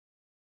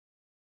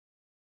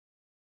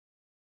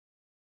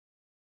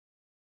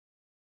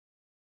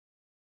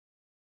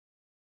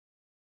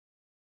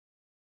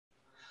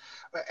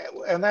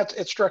And that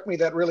it struck me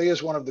that really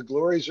is one of the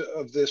glories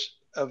of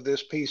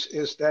this piece,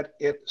 is that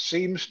it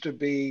seems to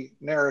be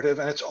narrative,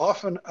 and it's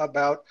often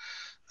about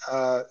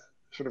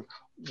sort of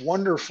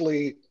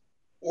wonderfully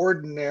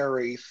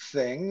ordinary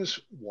things,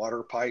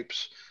 water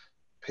pipes,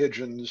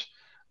 pigeons,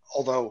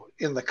 although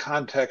in the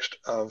context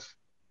of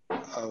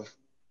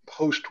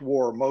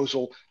post-war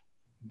Mosul,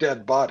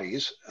 dead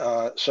bodies,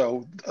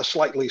 so a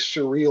slightly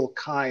surreal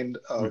kind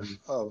of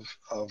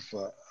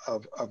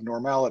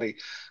normality,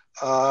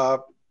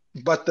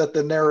 but that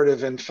the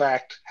narrative in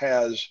fact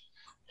has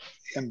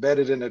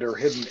embedded in it or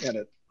hidden in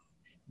it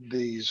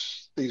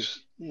these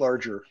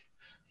larger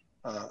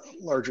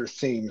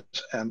themes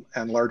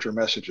and larger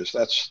messages.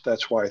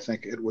 That's why I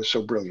think it was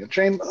so brilliant.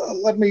 Jane,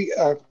 let me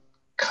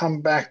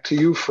come back to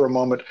you for a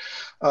moment.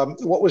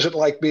 What was it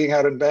like being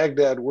out in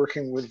Baghdad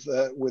working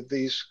with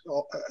these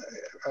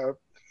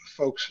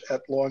folks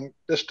at long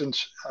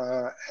distance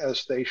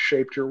as they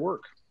shaped your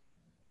work?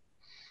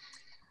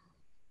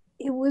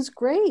 It was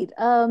great.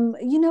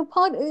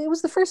 It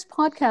was the first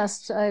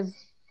podcast I've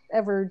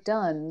ever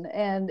done,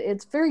 and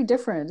it's very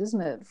different,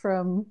 isn't it,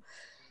 from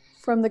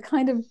the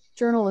kind of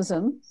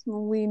journalism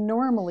we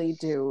normally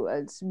do.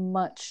 It's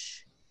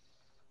much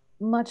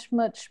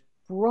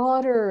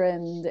broader,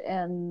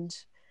 and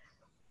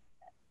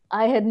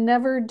I had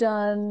never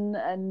done,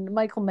 and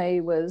Michael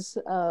May was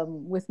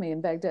with me in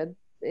Baghdad,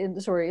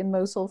 in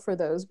Mosul for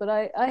those, but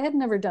I had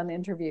never done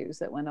interviews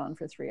that went on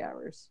for 3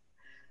 hours.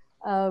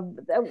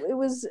 It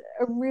was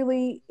a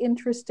really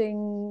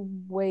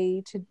interesting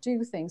way to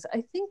do things.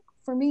 I think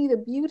for me, the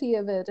beauty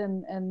of it,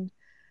 and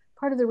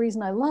part of the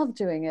reason I love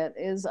doing it,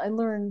 is I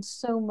learned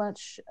so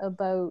much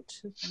about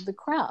the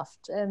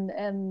craft,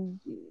 and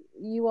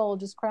you all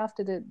just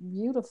crafted it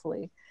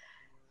beautifully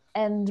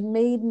and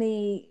made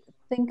me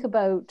think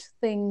about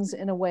things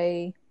in a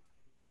way,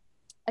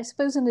 I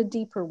suppose in a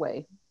deeper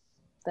way,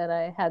 that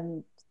I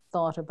hadn't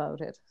thought about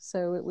it.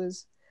 So it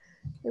was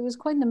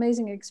quite an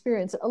amazing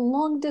experience. A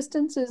long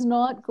distance is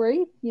not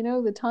great,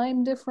 the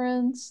time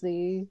difference,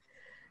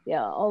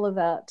 all of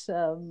that.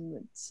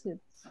 It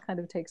kind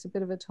of takes a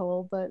bit of a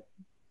toll, but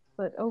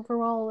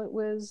overall it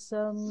was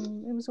a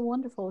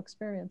wonderful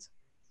experience.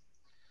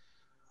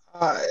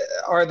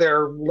 Are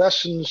there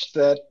lessons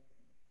that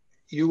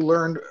you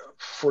learned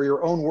for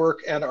your own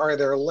work, and are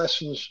there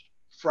lessons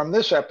from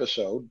this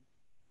episode,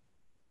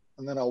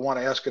 and then I'll want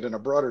to ask it in a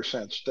broader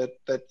sense,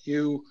 that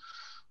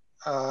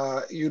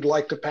you'd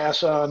like to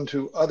pass on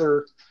to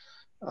other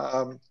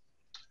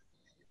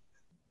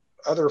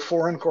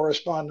foreign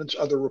correspondents,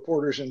 other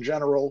reporters in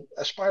general,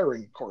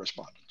 aspiring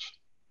correspondents?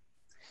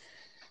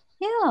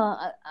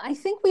 Yeah, I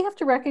think we have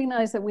to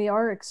recognize that we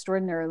are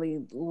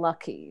extraordinarily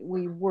lucky.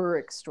 We were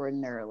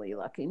extraordinarily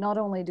lucky. Not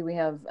only do we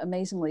have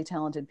amazingly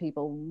talented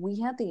people, we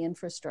had the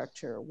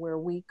infrastructure where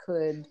we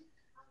could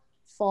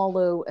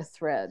follow a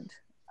thread.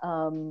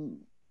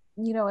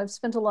 I've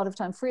spent a lot of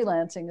time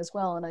freelancing as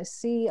well, and I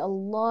see a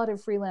lot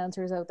of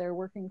freelancers out there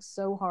working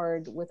so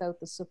hard without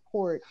the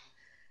support,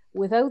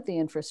 without the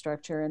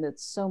infrastructure, and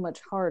it's so much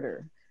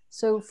harder.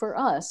 So for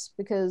us,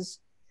 because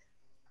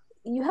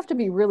you have to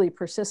be really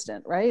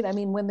persistent, right? I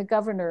mean, when the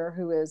governor,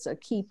 who is a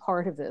key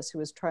part of this, who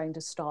was trying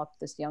to stop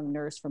this young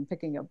nurse from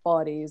picking up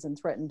bodies and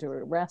threatened to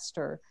arrest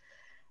her,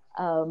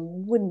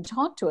 wouldn't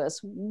talk to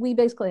us, we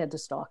basically had to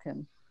stalk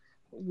him.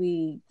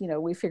 We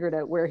figured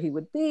out where he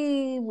would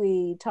be.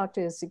 We talked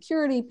to his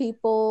security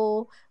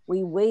people.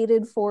 We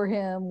waited for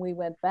him. We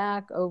went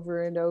back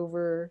over and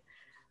over.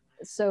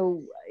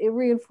 So it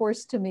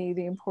reinforced to me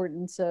the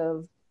importance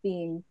of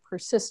being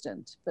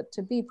persistent. But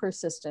to be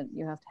persistent,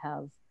 you have to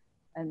have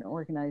an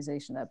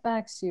organization that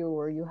backs you,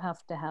 or you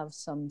have to have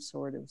some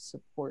sort of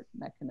support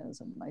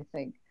mechanism, I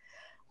think.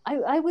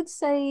 I would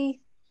say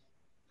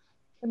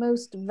the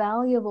most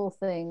valuable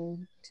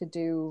thing to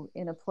do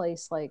in a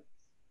place like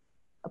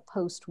a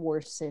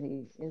post-war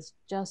city is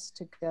just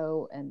to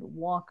go and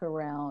walk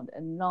around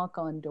and knock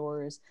on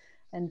doors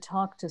and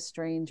talk to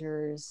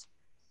strangers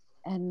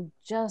and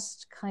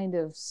just kind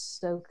of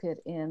soak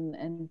it in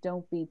and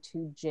don't be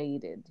too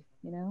jaded,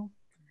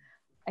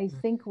 I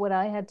think what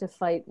I had to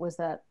fight was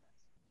that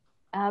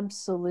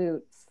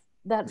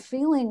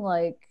feeling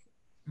like,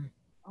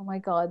 oh my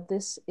God,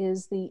 this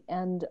is the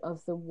end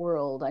of the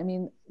world. I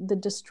mean, the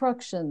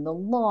destruction, the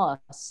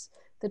loss,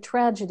 the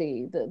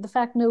tragedy, the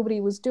fact nobody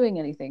was doing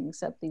anything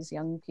except these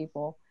young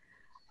people.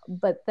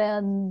 But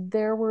then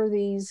there were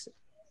these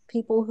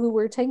people who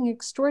were taking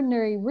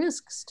extraordinary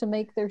risks to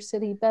make their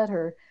city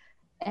better.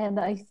 And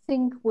I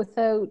think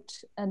without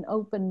an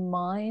open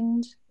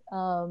mind,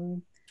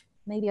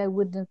 maybe I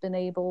wouldn't have been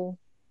able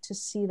to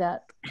see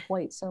that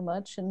quite so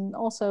much. And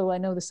also, I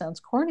know this sounds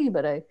corny,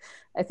 but I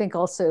think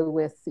also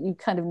you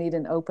kind of need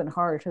an open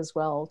heart as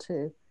well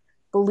to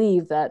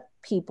believe that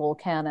people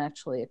can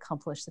actually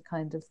accomplish the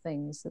kind of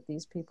things that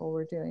these people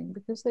were doing,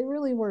 because they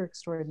really were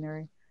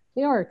extraordinary.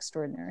 They are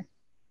extraordinary.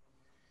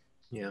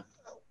 Yeah.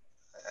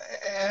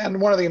 And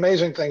one of the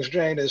amazing things,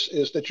 Jane,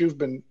 is that you've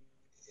been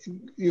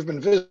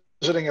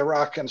visiting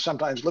Iraq and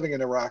sometimes living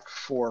in Iraq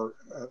for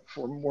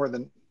more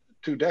than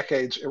 2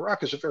 decades.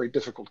 Iraq is a very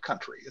difficult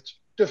country. It's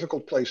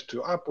difficult place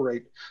to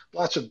operate.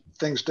 Lots of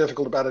things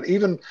difficult about it,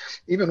 even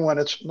when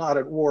it's not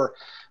at war,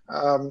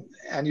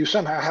 and you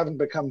somehow haven't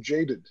become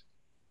jaded.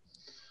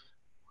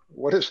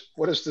 What is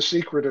the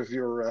secret of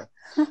your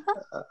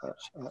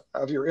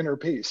inner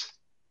peace?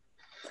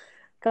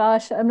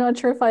 Gosh, I'm not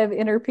sure if I have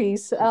inner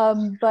peace,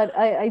 but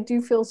I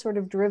do feel sort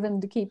of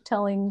driven to keep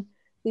telling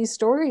these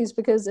stories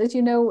because, as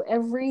you know,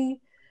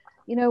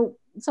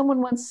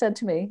 someone once said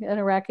to me,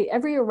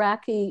 every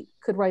Iraqi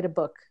could write a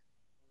book,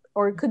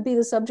 or it could be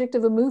the subject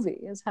of a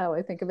movie, is how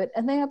I think of it.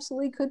 And they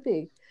absolutely could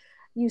be.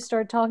 You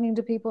start talking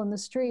to people in the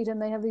street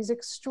and they have these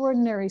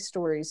extraordinary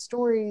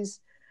stories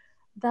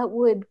that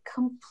would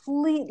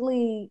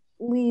completely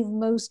leave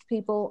most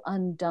people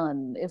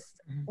undone if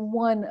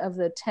one of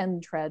the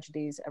 10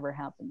 tragedies ever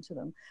happened to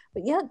them.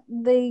 But yet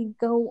they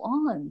go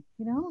on,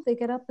 they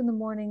get up in the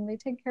morning, they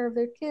take care of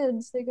their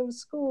kids, they go to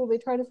school, they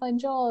try to find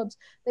jobs,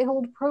 they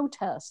hold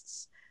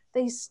protests.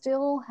 They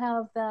still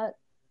have that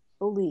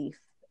belief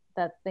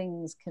that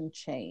things can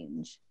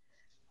change.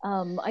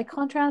 I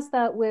contrast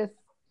that with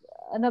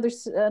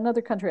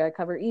another country I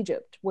cover,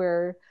 Egypt,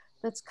 where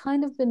that's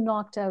kind of been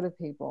knocked out of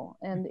people.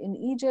 And in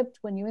Egypt,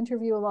 when you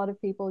interview a lot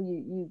of people,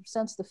 you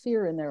sense the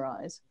fear in their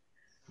eyes.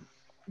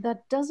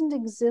 That doesn't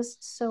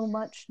exist so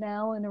much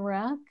now in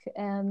Iraq.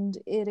 And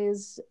it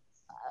is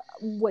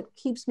what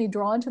keeps me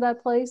drawn to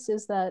that place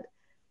is that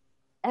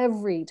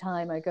every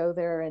time I go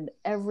there and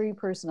every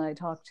person I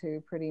talk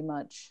to, pretty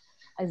much,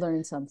 I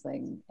learn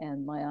something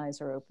and my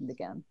eyes are opened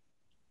again.